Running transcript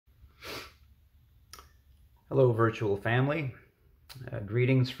Hello, virtual family.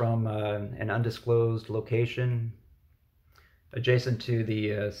 Greetings from an undisclosed location adjacent to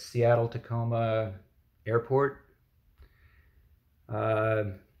the Seattle-Tacoma airport.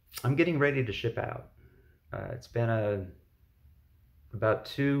 I'm getting ready to ship out. It's been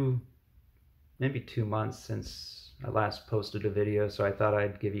about maybe 2 months since I last posted a video, so I thought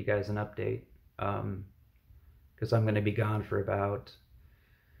I'd give you guys an update because I'm going to be gone for about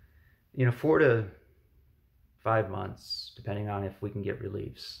 4 to 5 months, depending on if we can get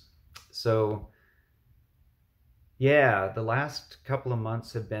reliefs. So yeah, the last couple of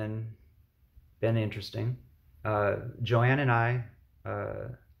months have been interesting. JoAnne and I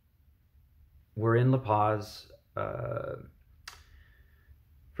were in La Paz for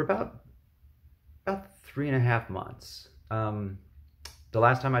about 3.5 months. The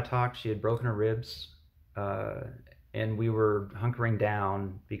last time I talked, she had broken her ribs, and we were hunkering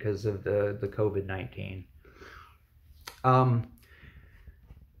down because of the COVID-19. Her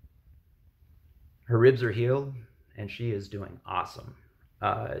ribs are healed, and she is doing awesome.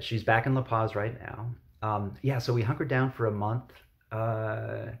 She's back in La Paz right now. Yeah, so we hunkered down for a month,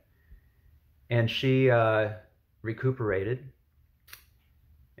 and she recuperated,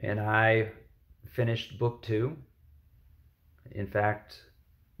 and I finished book 2. In fact,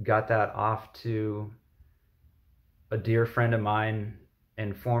 got that off to a dear friend of mine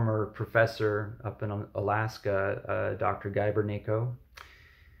and former professor up in Alaska, Dr. Guy Bernico.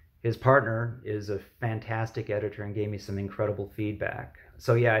 His partner is a fantastic editor and gave me some incredible feedback.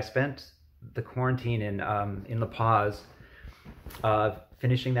 So yeah, I spent the quarantine in La Paz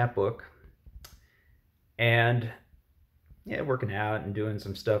finishing that book, and yeah, working out and doing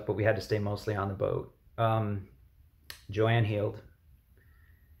some stuff, but we had to stay mostly on the boat. JoAnne healed.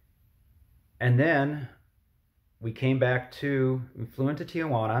 And then we flew into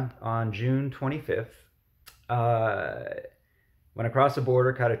Tijuana on June 25th. Went across the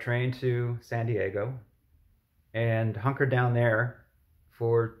border, caught a train to San Diego, and hunkered down there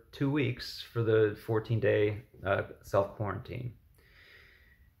for 2 weeks for the 14-day self-quarantine.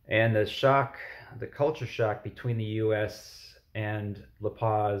 And the culture shock between the U.S. and La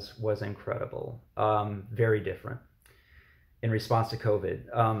Paz was incredible. Very different in response to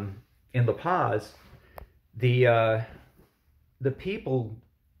COVID. In La Paz, the people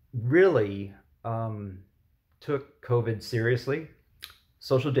really took COVID seriously.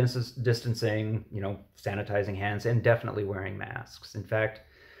 Social distancing, sanitizing hands, and definitely wearing masks. In fact,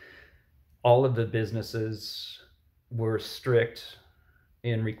 all of the businesses were strict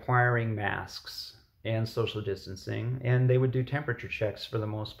in requiring masks and social distancing, and they would do temperature checks for the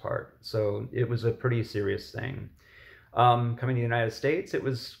most part. So it was a pretty serious thing. Coming to the United States, it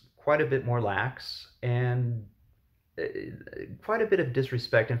was quite a bit more lax and quite a bit of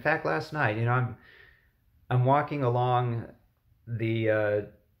disrespect. In fact, last night, I'm walking along the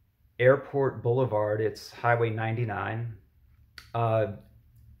airport boulevard. It's Highway 99.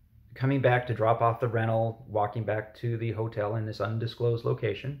 Coming back to drop off the rental, walking back to the hotel in this undisclosed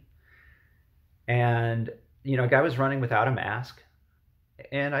location. And, a guy was running without a mask.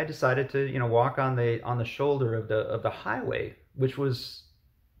 And I decided to, walk on the shoulder of the highway, which was,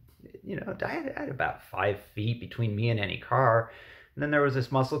 I had about 5 feet between me and any car. And then there was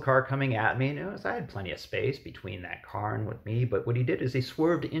this muscle car coming at me, and I had plenty of space between that car and with me. But what he did is he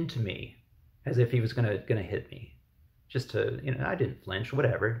swerved into me as if he was gonna hit me. Just to, I didn't flinch,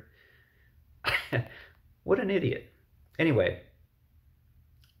 whatever. What an idiot. Anyway,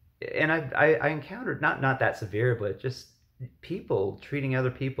 and I encountered, not that severe, but just people treating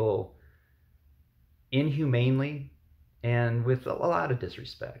other people inhumanely and with a lot of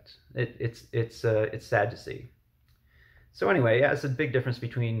disrespect. It's sad to see. So anyway, yeah, it's a big difference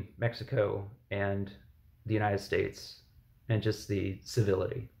between Mexico and the United States, and just the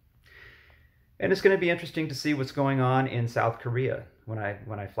civility. And it's going to be interesting to see what's going on in South Korea when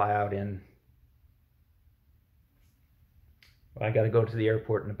I fly out in. Well, I got to go to the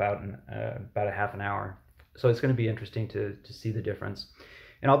airport in about a half an hour, so it's going to be interesting to see the difference.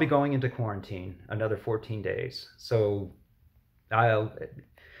 And I'll be going into quarantine another 14 days, so I'll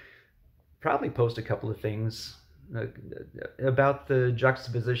probably post a couple of things about the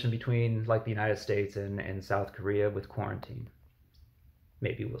juxtaposition between like the United States and South Korea with quarantine.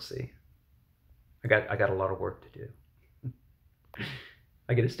 Maybe we'll see. I got a lot of work to do.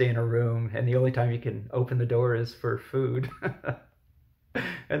 I get to stay in a room, and the only time you can open the door is for food.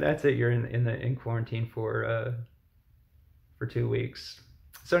 And that's it. You're in quarantine for 2 weeks.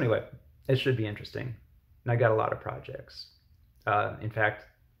 So anyway, it should be interesting. And I got a lot of projects. In fact,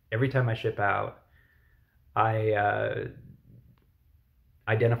 every time I ship out, I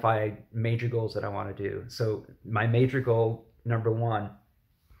identify major goals that I want to do. So my major goal number one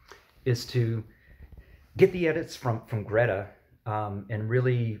is to get the edits from Greta, and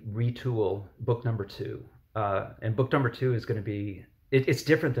really retool book number two. And book number two is going to be, it's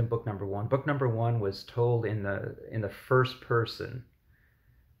different than book number one. Book number one was told in the first person.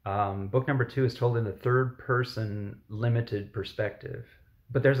 Book number two is told in the third person limited perspective.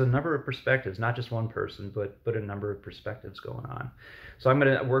 But there's a number of perspectives, not just one person, but a number of perspectives going on. So I'm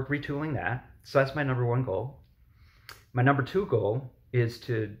going to work retooling that. So that's my number one goal. My number two goal is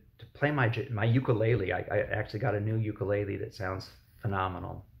to play my ukulele. I actually got a new ukulele that sounds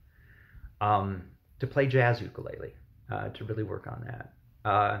phenomenal. To play jazz ukulele, to really work on that.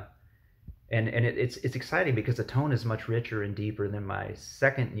 And it's exciting because the tone is much richer and deeper than my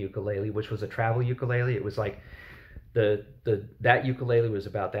second ukulele, which was a travel ukulele. It was like that ukulele was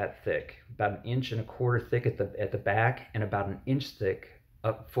about that thick, about 1.25 inches thick at the back, and about 1 inch thick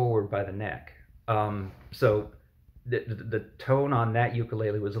up forward by the neck. So the tone on that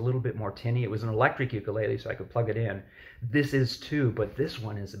ukulele was a little bit more tinny. It was an electric ukulele, so I could plug it in. This is too, but this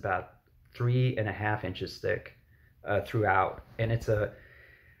one is about 3.5 inches thick throughout, and it's a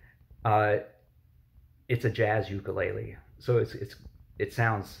jazz ukulele, so it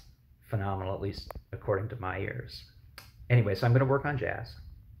sounds phenomenal, at least according to my ears. Anyway, so I'm going to work on jazz,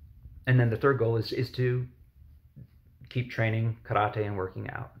 and then the third goal is to keep training karate and working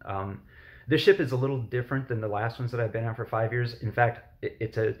out. This ship is a little different than the last ones that I've been on for 5 years. In fact,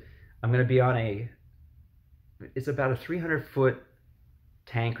 I'm going to be on it's about a 300-foot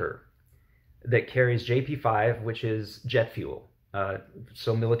tanker that carries JP5, which is jet fuel.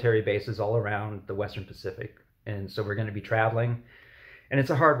 So military bases all around the Western Pacific. And so we're going to be traveling, and it's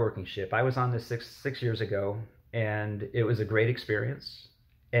a hardworking ship. I was on this six years ago, and it was a great experience,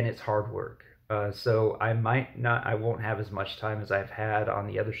 and it's hard work. So I won't have as much time as I've had on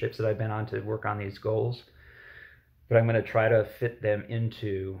the other ships that I've been on to work on these goals, but I'm going to try to fit them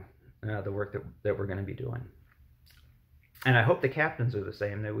into the work that we're going to be doing. And I hope the captains are the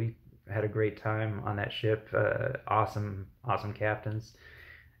same, that we had a great time on that ship. Awesome captains,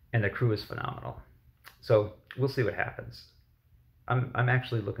 and the crew is phenomenal. So we'll see what happens. I'm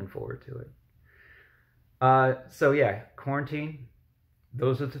actually looking forward to it. So yeah, quarantine.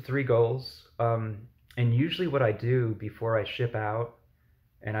 Those are the 3 goals. And usually what I do before I ship out,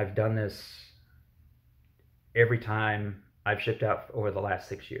 and I've done this every time I've shipped out over the last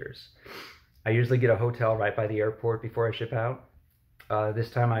 6 years, I usually get a hotel right by the airport before I ship out. This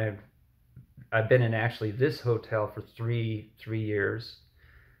time I've been in actually this hotel for three years,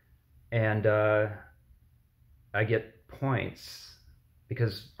 and I get points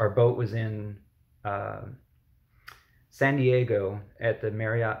because our boat was in San Diego at the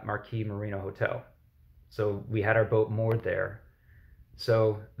Marriott Marquis Marina Hotel. So we had our boat moored there.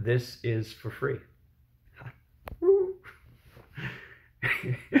 So this is for free.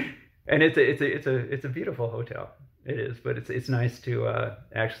 And it's a beautiful hotel. It is, but it's nice to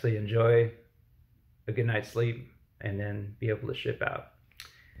actually enjoy a good night's sleep and then be able to ship out.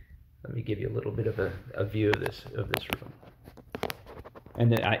 Let me give you a little bit of a view of this room.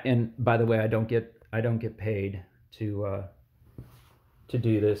 And by the way, I don't get paid to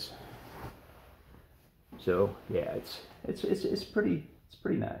do this. So yeah, it's pretty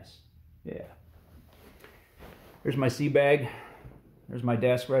nice. Yeah. There's my sea bag. There's my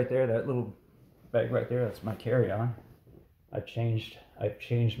desk right there. That little bag right there, that's my carry-on. I've changed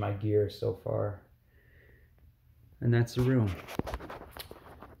my gear so far. And that's the room.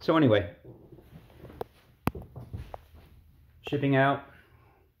 So anyway, shipping out.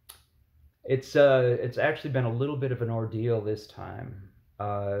 It's actually been a little bit of an ordeal this time.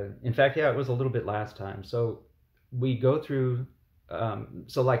 In fact, yeah, it was a little bit last time. So we go through,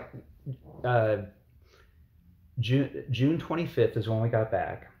 June 25th is when we got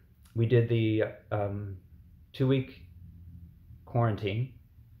back. We did the 2-week quarantine,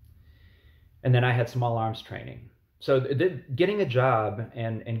 and then I had small arms training. So getting a job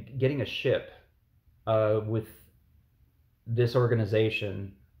and getting a ship with this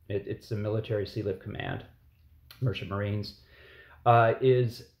organization, it's the Military Sea Lift Command, Merchant Marines,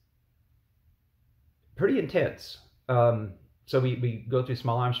 is pretty intense. So we go through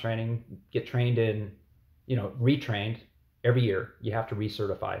small arms training, get trained in, retrained every year. You have to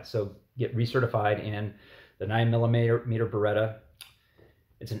recertify. So get recertified in the 9mm Beretta.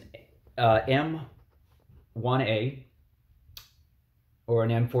 It's an M1A or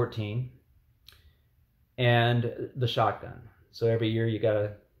an M14, and the shotgun. So every year you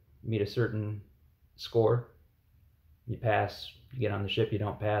gotta meet a certain score. You pass, you get on the ship. You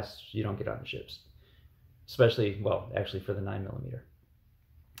don't pass, you don't get on the ships. Especially, well, actually for the 9mm.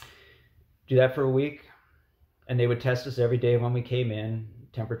 Do that for a week, and they would test us every day when we came in,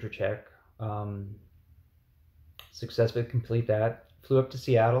 temperature check. Successfully complete that. Flew up to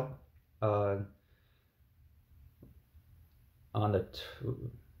Seattle on the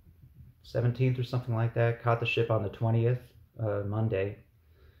 17th or something like that. Caught the ship on the 20th, Monday.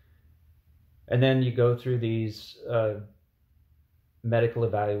 And then you go through these medical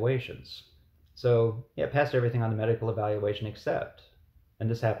evaluations. So yeah, passed everything on the medical evaluation except, and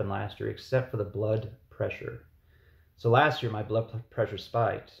this happened last year, except for the blood pressure. So last year my blood pressure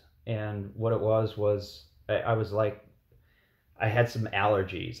spiked, and what it was I was like, I had some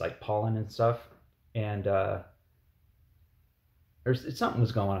allergies, like pollen and stuff, and something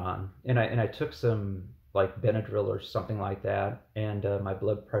was going on, and I took some like Benadryl or something like that, and my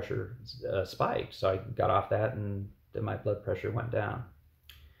blood pressure spiked. So I got off that, and then my blood pressure went down.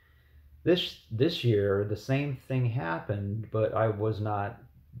 This year, the same thing happened, but I was not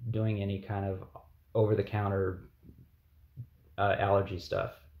doing any kind of over-the-counter allergy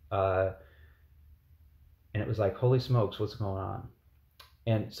stuff. And it was like, holy smokes, what's going on?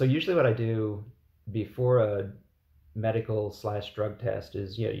 And so usually what I do before a medical/drug test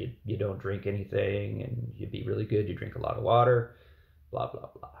is, you don't drink anything, and you'd be really good. You drink a lot of water, blah, blah,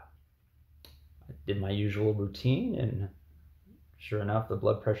 blah. I did my usual routine, and sure enough, the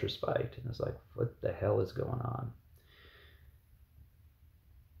blood pressure spiked. And I was like, what the hell is going on?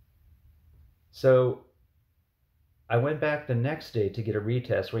 So I went back the next day to get a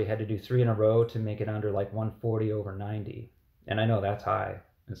retest where you had to do 3 in a row to make it under like 140/90. And I know that's high.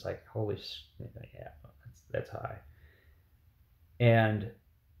 And it's like, holy shit, yeah, that's high. And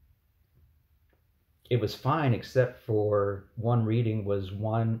it was fine, except for one reading was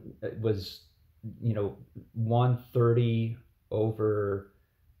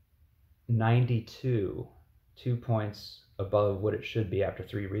 130/92, 2 points above what it should be after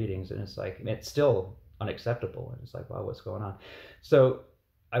 3 readings. And it's like, it's still unacceptable. And it's like, wow, what's going on? So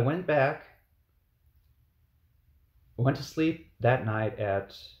I went back, went to sleep that night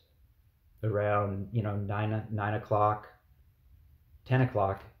at around 9 o'clock, 10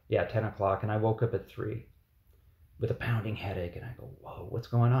 o'clock. Yeah, 10 o'clock. And I woke up at 3 with a pounding headache. And I go, whoa, what's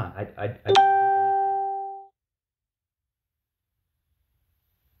going on? I didn't do anything.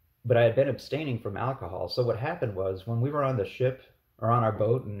 But I had been abstaining from alcohol. So what happened was, when we were on the ship or on our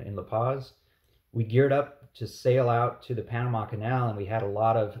boat in La Paz, we geared up to sail out to the Panama Canal, and we had a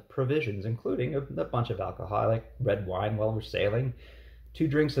lot of provisions, including a bunch of alcohol, like red wine while we're sailing. 2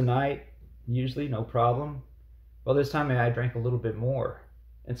 drinks a night, usually no problem. Well, this time I drank a little bit more.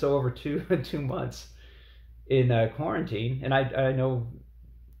 And so over 2 months in quarantine, and I know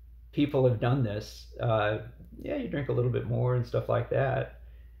people have done this, you drink a little bit more and stuff like that.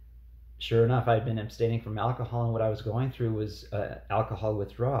 Sure enough, I'd been abstaining from alcohol, and what I was going through was alcohol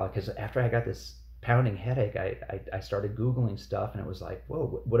withdrawal, because after I got this pounding headache, I started Googling stuff, and it was like,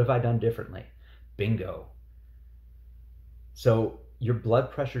 whoa, what have I done differently? Bingo. So your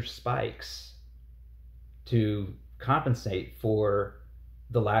blood pressure spikes to compensate for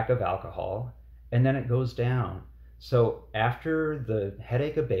the lack of alcohol, and then it goes down. So after the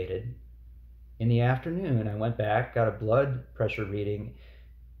headache abated, in the afternoon, I went back, got a blood pressure reading,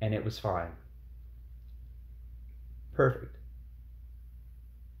 and it was fine. Perfect.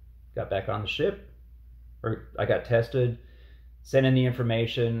 Got back on the ship, or I got tested, sent in the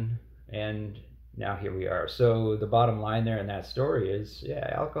information, and now here we are. So the bottom line there in that story is,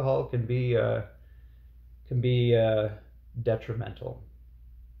 yeah, alcohol can be detrimental.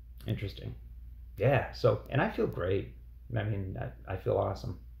 Interesting. Yeah. So, and I feel great. I mean, I feel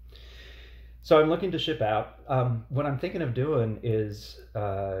awesome. So I'm looking to ship out. What I'm thinking of doing is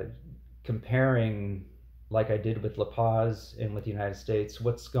comparing, like I did with La Paz and with the United States,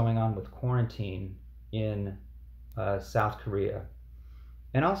 what's going on with quarantine in South Korea,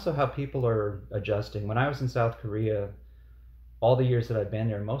 and also how people are adjusting. When I was in South Korea, all the years that I've been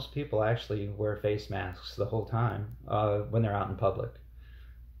there, most people actually wear face masks the whole time when they're out in public.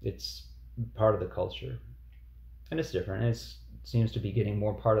 It's part of the culture, and it's different. It seems to be getting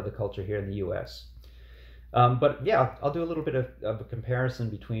more part of the culture here in the US. But yeah, I'll do a little bit of a comparison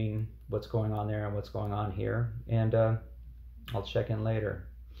between what's going on there and what's going on here, and I'll check in later.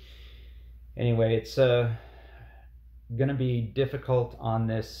 Anyway, it's going to be difficult on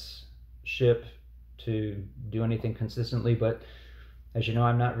this ship to do anything consistently, but as you know,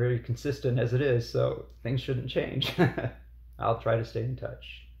 I'm not very consistent as it is, so things shouldn't change. I'll try to stay in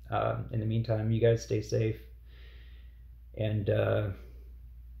touch. In the meantime, you guys stay safe, and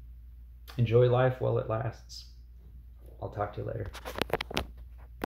enjoy life while it lasts. I'll talk to you later.